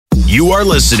You are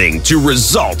listening to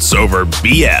Results Over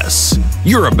BS.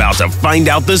 You're about to find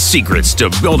out the secrets to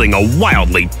building a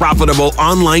wildly profitable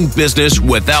online business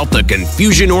without the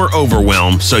confusion or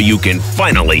overwhelm, so you can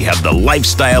finally have the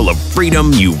lifestyle of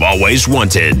freedom you've always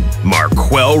wanted.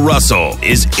 Marquel Russel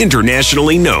is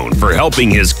internationally known for helping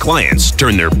his clients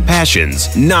turn their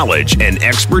passions, knowledge, and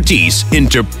expertise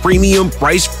into premium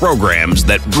price programs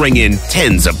that bring in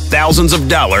tens of thousands of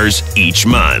dollars each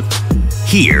month.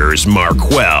 Here's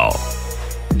Marquel.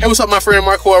 Hey, what's up, my friend?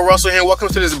 Marquel Russel here, and welcome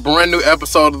to this brand new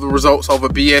episode of the Results Over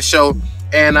BS show.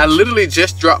 And I literally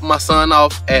just dropped my son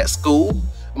off at school.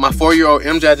 My 4-year-old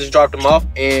MJ, I just dropped him off,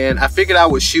 and I figured I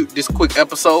would shoot this quick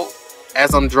episode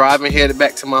as I'm driving headed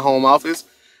back to my home office,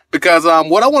 because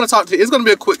what I want to talk to you is going to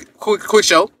be a quick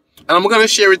show, and I'm going to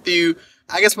share with you,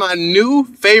 I guess, my new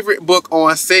favorite book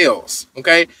on sales.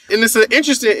 Okay, and it's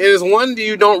interesting. It is one that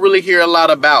you don't really hear a lot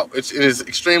about. It is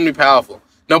extremely powerful.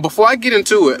 Now, before I get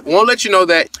into it, I want to let you know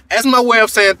that as my way of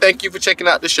saying thank you for checking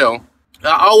out the show,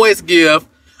 I always give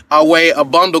away a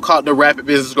bundle called the Rapid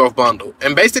Business Growth Bundle.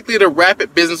 And basically, the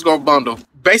Rapid Business Growth Bundle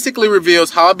basically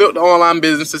reveals how I built the online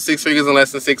business to 6 figures in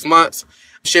less than 6 months,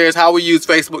 shares how we use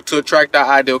Facebook to attract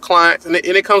our ideal clients, and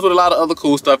it comes with a lot of other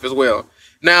cool stuff as well.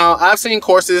 Now, I've seen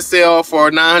courses sell for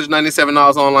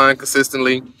 $997 online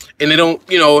consistently, and they don't,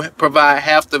 provide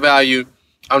half the value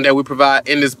that we provide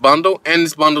in this bundle. And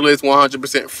this bundle is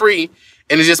 100% free,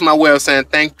 and it's just my way of saying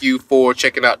thank you for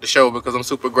checking out the show, because I'm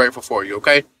super grateful for you,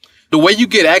 okay? The way you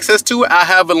get access to it, I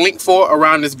have a link for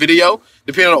around this video,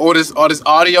 depending on this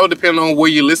audio, depending on where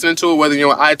you're listening to it, whether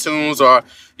you're on iTunes or,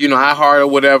 iHeart or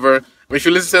whatever. If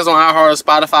you listen to this on iHeart or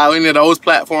Spotify or any of those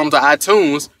platforms or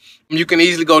iTunes, you can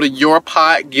easily go to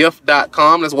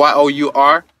yourpodgift.com. That's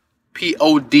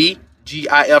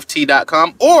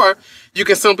yourpodgift.com. Or you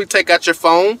can simply take out your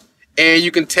phone and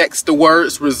you can text the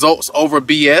words Results Over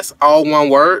BS, all one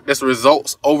word. That's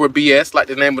Results Over BS, like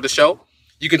the name of the show.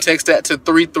 You can text that to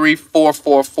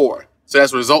 33444. So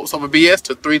that's Results Over BS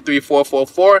to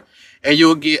 33444, and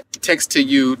you'll get text to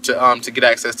you to get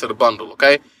access to the bundle,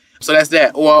 okay? So that's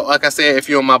that. Or like I said, if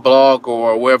you're on my blog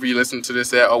or wherever you listen to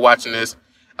this at or watching this,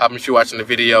 if you're watching the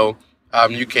video,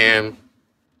 you can,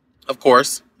 of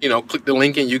course, click the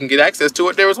link and you can get access to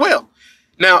it there as well.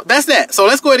 Now, that's that. So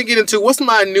let's go ahead and get into what's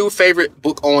my new favorite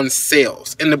book on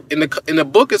sales. In the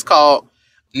book is called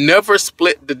Never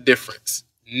Split the Difference.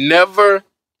 Never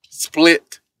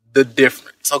Split the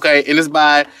Difference. Okay, and it's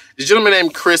by the gentleman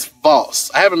named Chris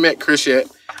Voss. I haven't met Chris yet.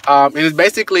 And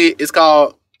it's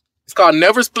called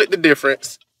Never Split the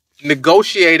Difference,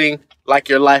 Negotiating Like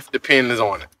Your Life Depends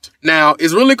on It. Now,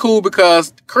 it's really cool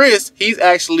because Chris, he's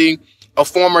actually a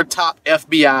former top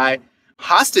FBI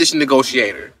hostage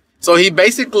negotiator. So he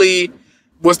basically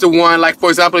was the one, like, for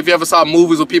example, if you ever saw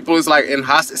movies where people is like in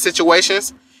hostage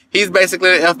situations, he's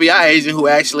basically an FBI agent who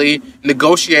actually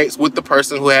negotiates with the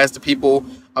person who has the people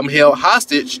held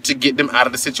hostage to get them out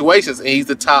of the situations. And he's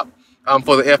the top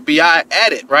for the FBI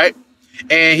at it, right?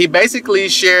 And he basically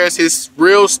shares his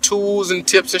real tools and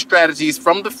tips and strategies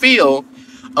from the field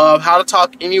of how to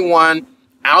talk anyone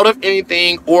out of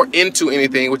anything or into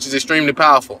anything, which is extremely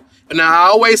powerful. But now, I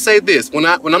always say this, when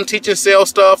I'm teaching sales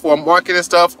stuff or marketing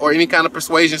stuff or any kind of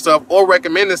persuasion stuff or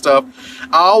recommending stuff,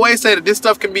 I always say that this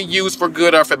stuff can be used for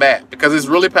good or for bad, because it's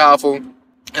really powerful. And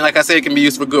like I said, it can be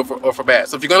used for good or for bad.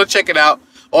 So if you're going to check it out,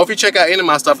 or if you check out any of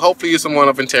my stuff, hopefully you're someone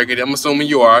of integrity. I'm assuming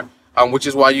you are, which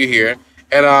is why you're here.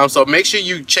 And so make sure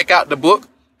you check out the book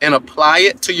and apply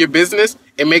it to your business,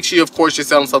 and make sure, of course, you're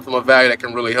selling something of value that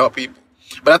can really help people.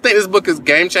 But I think this book is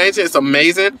game-changing. It's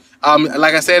amazing.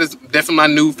 Like I said, it's definitely my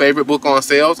new favorite book on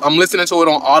sales. I'm listening to it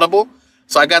on Audible,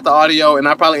 so I got the audio, and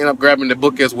I probably end up grabbing the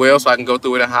book as well so I can go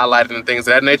through it and highlight it and things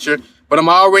of that nature. But I'm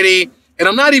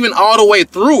not even all the way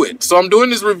through it. So I'm doing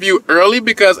this review early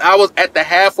because I was at the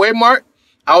halfway mark.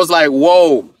 I was like,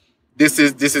 whoa, this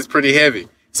is pretty heavy.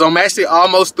 So I'm actually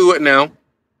almost through it now.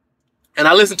 And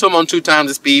I listen to them on 2 times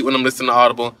the speed when I'm listening to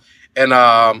Audible. And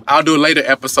I'll do a later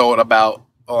episode about,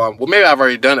 well, maybe I've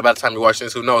already done it by the time you're watching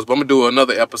this, who knows. But I'm going to do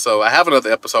another episode. I have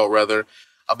another episode, rather,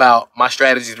 about my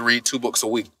strategy to read 2 books a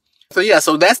week. So, yeah,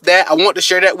 so that's that. I want to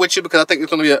share that with you because I think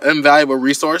it's going to be an invaluable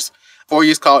resource for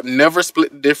you. It's called Never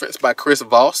Split the Difference by Chris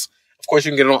Voss. Of course,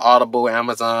 you can get it on Audible,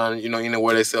 Amazon,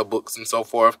 anywhere they sell books and so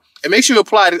forth. And make sure you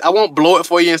apply it. I won't blow it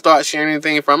for you and start sharing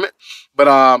anything from it. But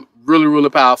really, really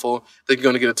powerful. I think you're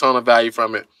going to get a ton of value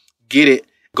from it. Get it.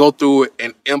 Go through it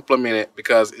and implement it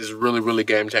because it's really, really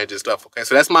game-changing stuff, okay?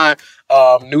 So that's my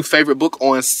new favorite book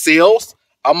on sales.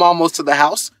 I'm almost to the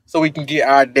house so we can get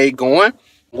our day going.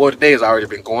 Well, the day has already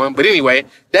been going. But anyway,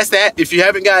 that's that. If you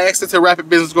haven't got access to the Rapid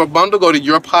Business Growth Bundle, go to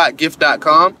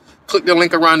yourpodgift.com. Click the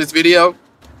link around this video.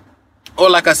 Or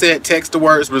like I said, text the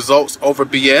words results over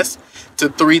BS to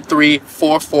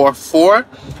 33444.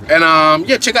 And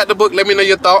yeah, check out the book. Let me know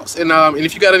your thoughts. And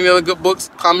if you got any other good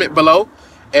books, comment below.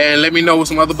 And let me know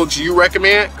some other books you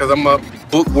recommend, because I'm a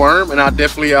bookworm and I'll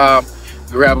definitely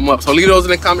grab them up. So leave those in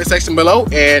the comment section below.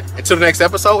 And until the next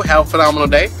episode, have a phenomenal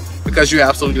day, because you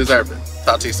absolutely deserve it.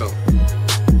 Talk to you soon.